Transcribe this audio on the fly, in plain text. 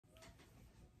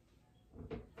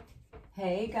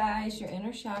Hey guys, your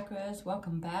inner chakras.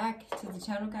 Welcome back to the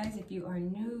channel, guys. If you are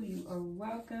new, you are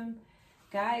welcome.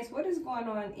 Guys, what is going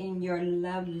on in your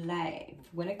love life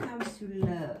when it comes to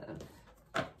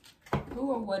love?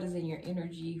 Who or what is in your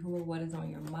energy? Who or what is on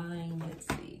your mind? Let's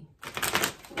see.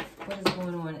 What is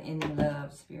going on in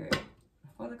love, spirit?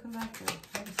 For the collective,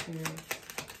 Holy Spirit.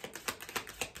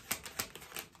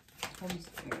 Holy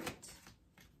Spirit.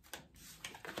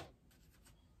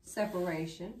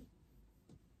 Separation.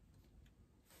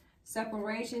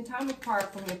 Separation, time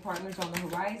apart from your partners on the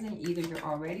horizon. Either you're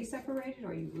already separated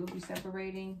or you will be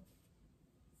separating.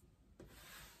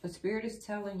 The Spirit is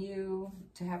telling you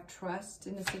to have trust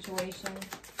in the situation.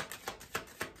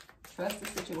 Trust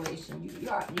the situation.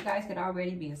 You guys could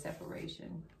already be in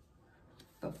separation.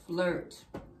 But flirt.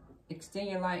 Extend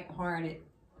your light-hearted.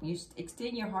 You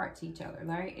extend your heart to each other,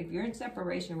 right? If you're in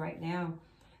separation right now,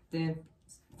 then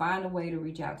find a way to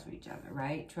reach out to each other,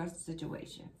 right? Trust the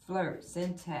situation. Flirt,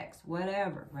 send text,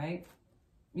 whatever, right?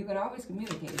 You can always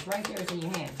communicate. It's right there. It's in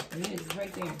your hand. It is. It's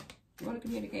right there. If you want to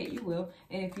communicate, you will.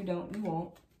 And if you don't, you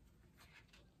won't.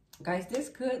 Guys, this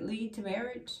could lead to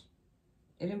marriage.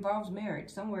 It involves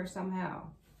marriage somewhere, somehow.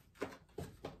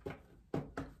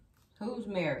 Whose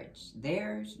marriage?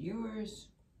 Theirs? Yours?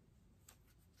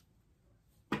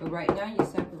 But right now, you're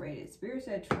separated. Spirit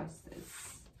said trust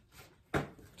this.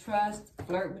 Trust,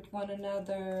 flirt with one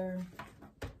another,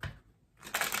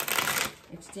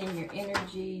 extend your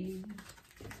energy.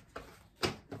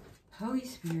 Holy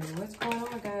Spirit, what's going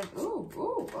on, guys? Ooh,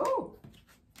 ooh, ooh.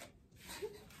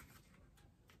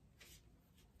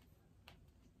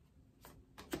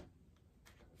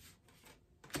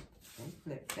 They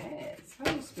flip fast.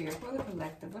 Holy Spirit, for the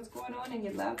collective, what's going on in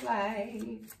your love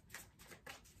life?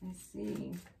 Let's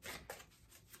see.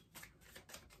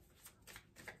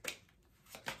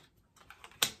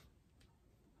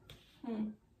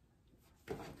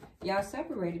 Y'all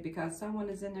separated because someone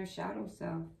is in their shadow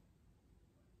self.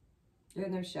 They're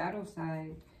in their shadow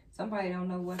side. Somebody don't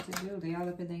know what to do. They all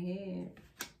up in their head.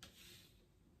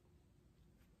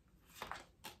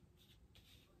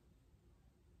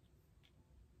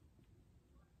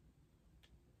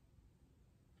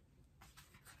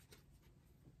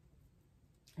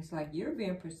 It's like you're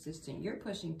being persistent. You're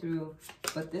pushing through.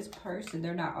 But this person,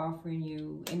 they're not offering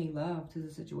you any love to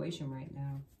the situation right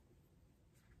now.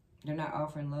 They're not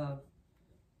offering love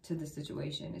to the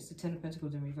situation. It's the Ten of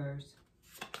Pentacles in reverse.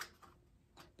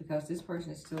 Because this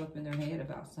person is still up in their head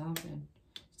about something.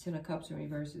 It's Ten of Cups in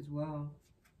reverse as well.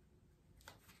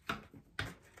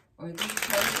 Or this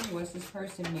person, was this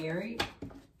person married?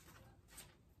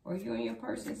 Or you and your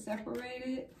person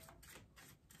separated?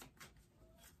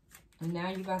 And now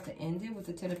you're about to end it with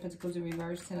the Ten of Pentacles in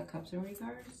reverse, Ten of Cups in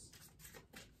reverse.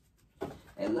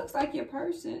 It looks like your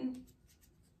person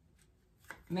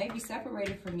may be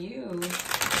separated from you,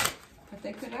 but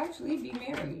they could actually be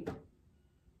married.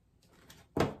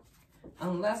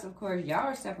 Unless, of course, y'all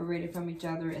are separated from each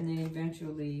other and then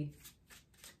eventually,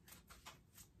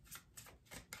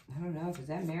 I don't know, because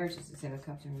that marriage is the Ten of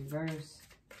Cups in reverse.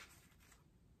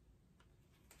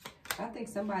 I think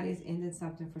somebody's ending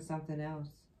something for something else.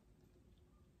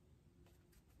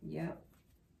 Yep.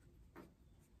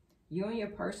 You and your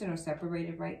person are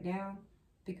separated right now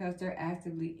because they're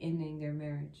actively ending their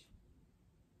marriage.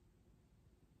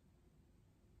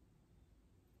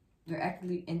 They're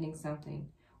actively ending something.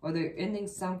 Or they're ending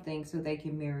something so they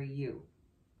can marry you.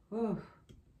 Whew.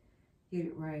 Get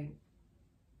it right.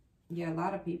 Yeah, a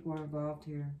lot of people are involved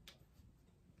here.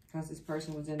 Because this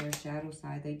person was in their shadow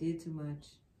side. They did too much.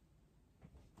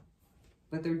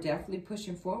 But they're definitely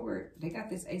pushing forward. They got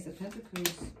this Ace of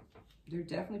Pentacles. They're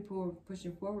definitely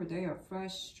pushing forward. They are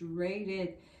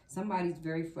frustrated. Somebody's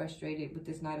very frustrated with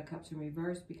this Knight of Cups in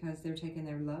reverse because they're taking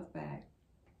their love back.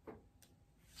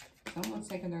 Someone's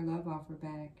taking their love offer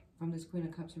back from this Queen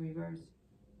of Cups in reverse.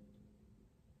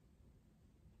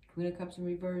 Queen of Cups in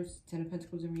reverse, Ten of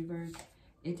Pentacles in reverse.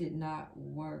 It did not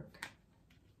work.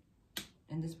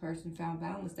 And this person found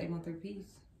balance. They want their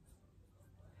peace.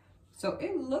 So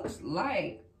it looks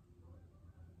like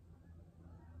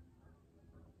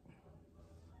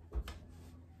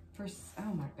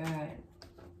oh my God.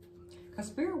 Because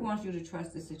Spirit wants you to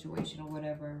trust the situation or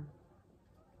whatever.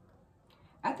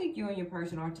 I think you and your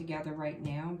person are together right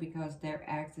now because they're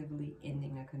actively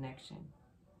ending a connection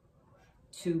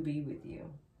to be with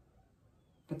you.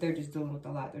 But they're just dealing with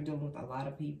a lot. They're dealing with a lot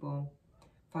of people.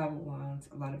 Five of Wands,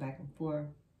 a lot of back and forth.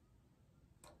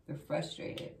 They're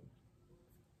frustrated.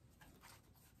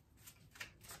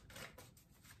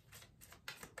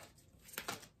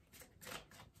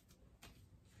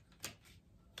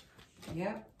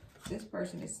 Yep. This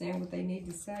person is saying what they need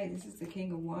to say. This is the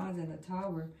King of Wands and the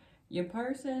Tower. Your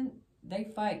person,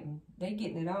 they fighting. They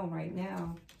getting it on right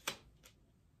now.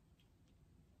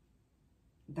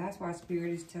 That's why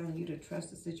Spirit is telling you to trust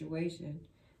the situation.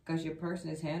 Because your person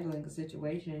is handling a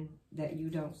situation that you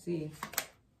don't see.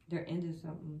 They're into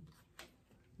something.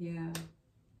 Yeah.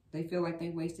 They feel like they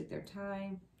wasted their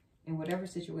time in whatever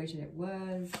situation it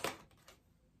was.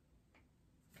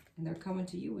 And they're coming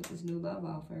to you with this new love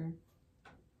offer.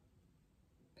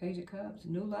 Page of Cups,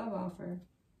 new love offer.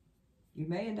 You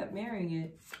may end up marrying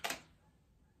it.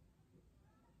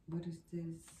 What is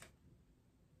this?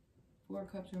 4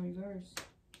 of Cups in reverse.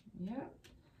 Yep.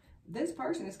 This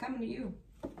person is coming to you.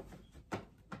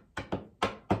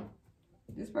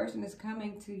 This person is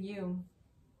coming to you.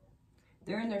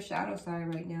 They're in their shadow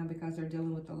side right now because they're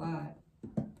dealing with a lot.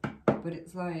 But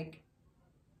it's like,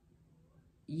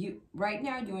 right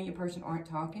now you and your person aren't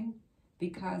talking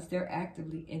because they're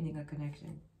actively ending a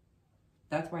connection.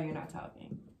 That's why you're not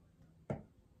talking.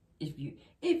 If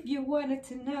you wanted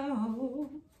to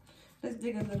know. Let's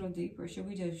dig a little deeper. Should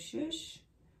we just shush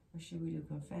or should we do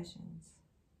confessions?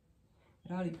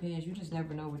 It all depends. You just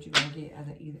never know what you're going to get out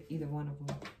of either one of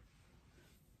them.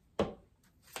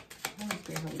 Holy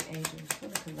Spirit, Holy Angels, for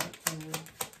the collective.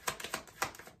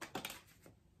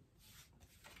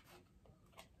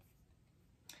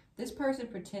 This person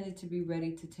pretended to be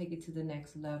ready to take it to the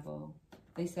next level.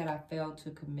 They said, I failed to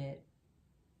commit.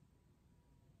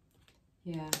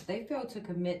 Yeah, they failed to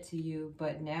commit to you,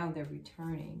 but now they're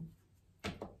returning.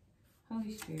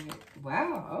 Holy Spirit.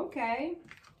 Wow, okay.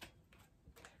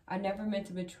 I never meant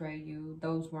to betray you.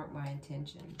 Those weren't my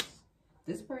intentions.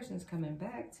 This person's coming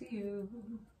back to you.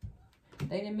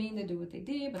 They didn't mean to do what they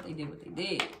did, but they did what they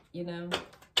did, you know.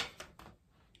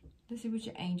 Let's see what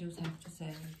your angels have to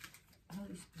say.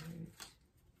 Holy Spirit.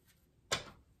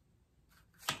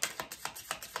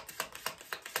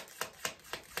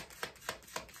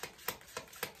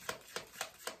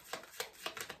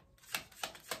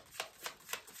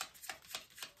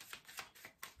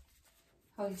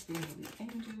 Holy Spirit, Holy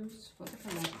Angels, for the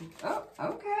collective. Oh,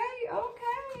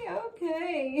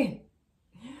 okay.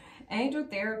 Angel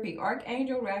therapy.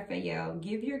 Archangel Raphael,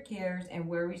 give your cares and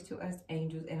worries to us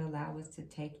angels and allow us to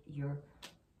take your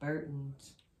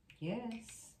burdens.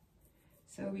 Yes.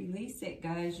 So release it,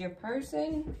 guys. Your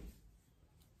person,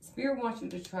 Spirit wants you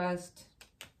to trust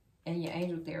in your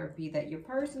angel therapy that your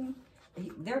person,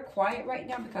 they're quiet right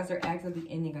now because they're actively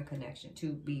ending a connection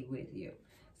to be with you.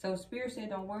 So Spirit said,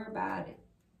 don't worry about it.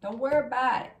 Don't worry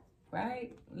about it,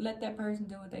 right? Let that person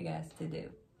do what they got to do.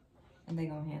 And they're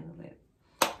going to handle it.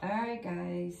 All right,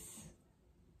 guys.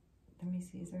 Let me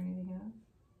see. Is there anything else?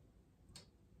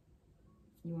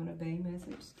 You want a Bay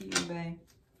message? Give you a Bay.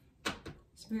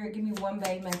 Spirit, give me one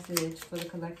Bay message for the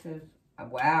collective.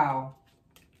 Wow.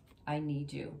 I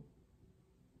need you.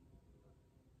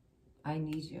 I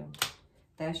need you.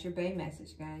 That's your Bay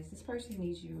message, guys. This person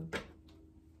needs you.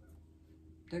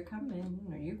 They're coming,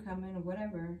 or you coming, or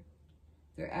whatever.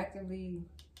 They're actively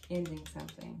ending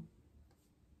something.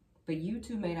 But you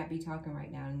two may not be talking right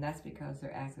now, and that's because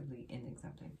they're actively ending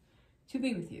something to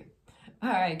be with you.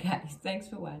 All right, guys. Thanks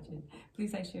for watching.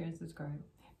 Please like, share, and subscribe.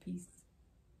 Peace.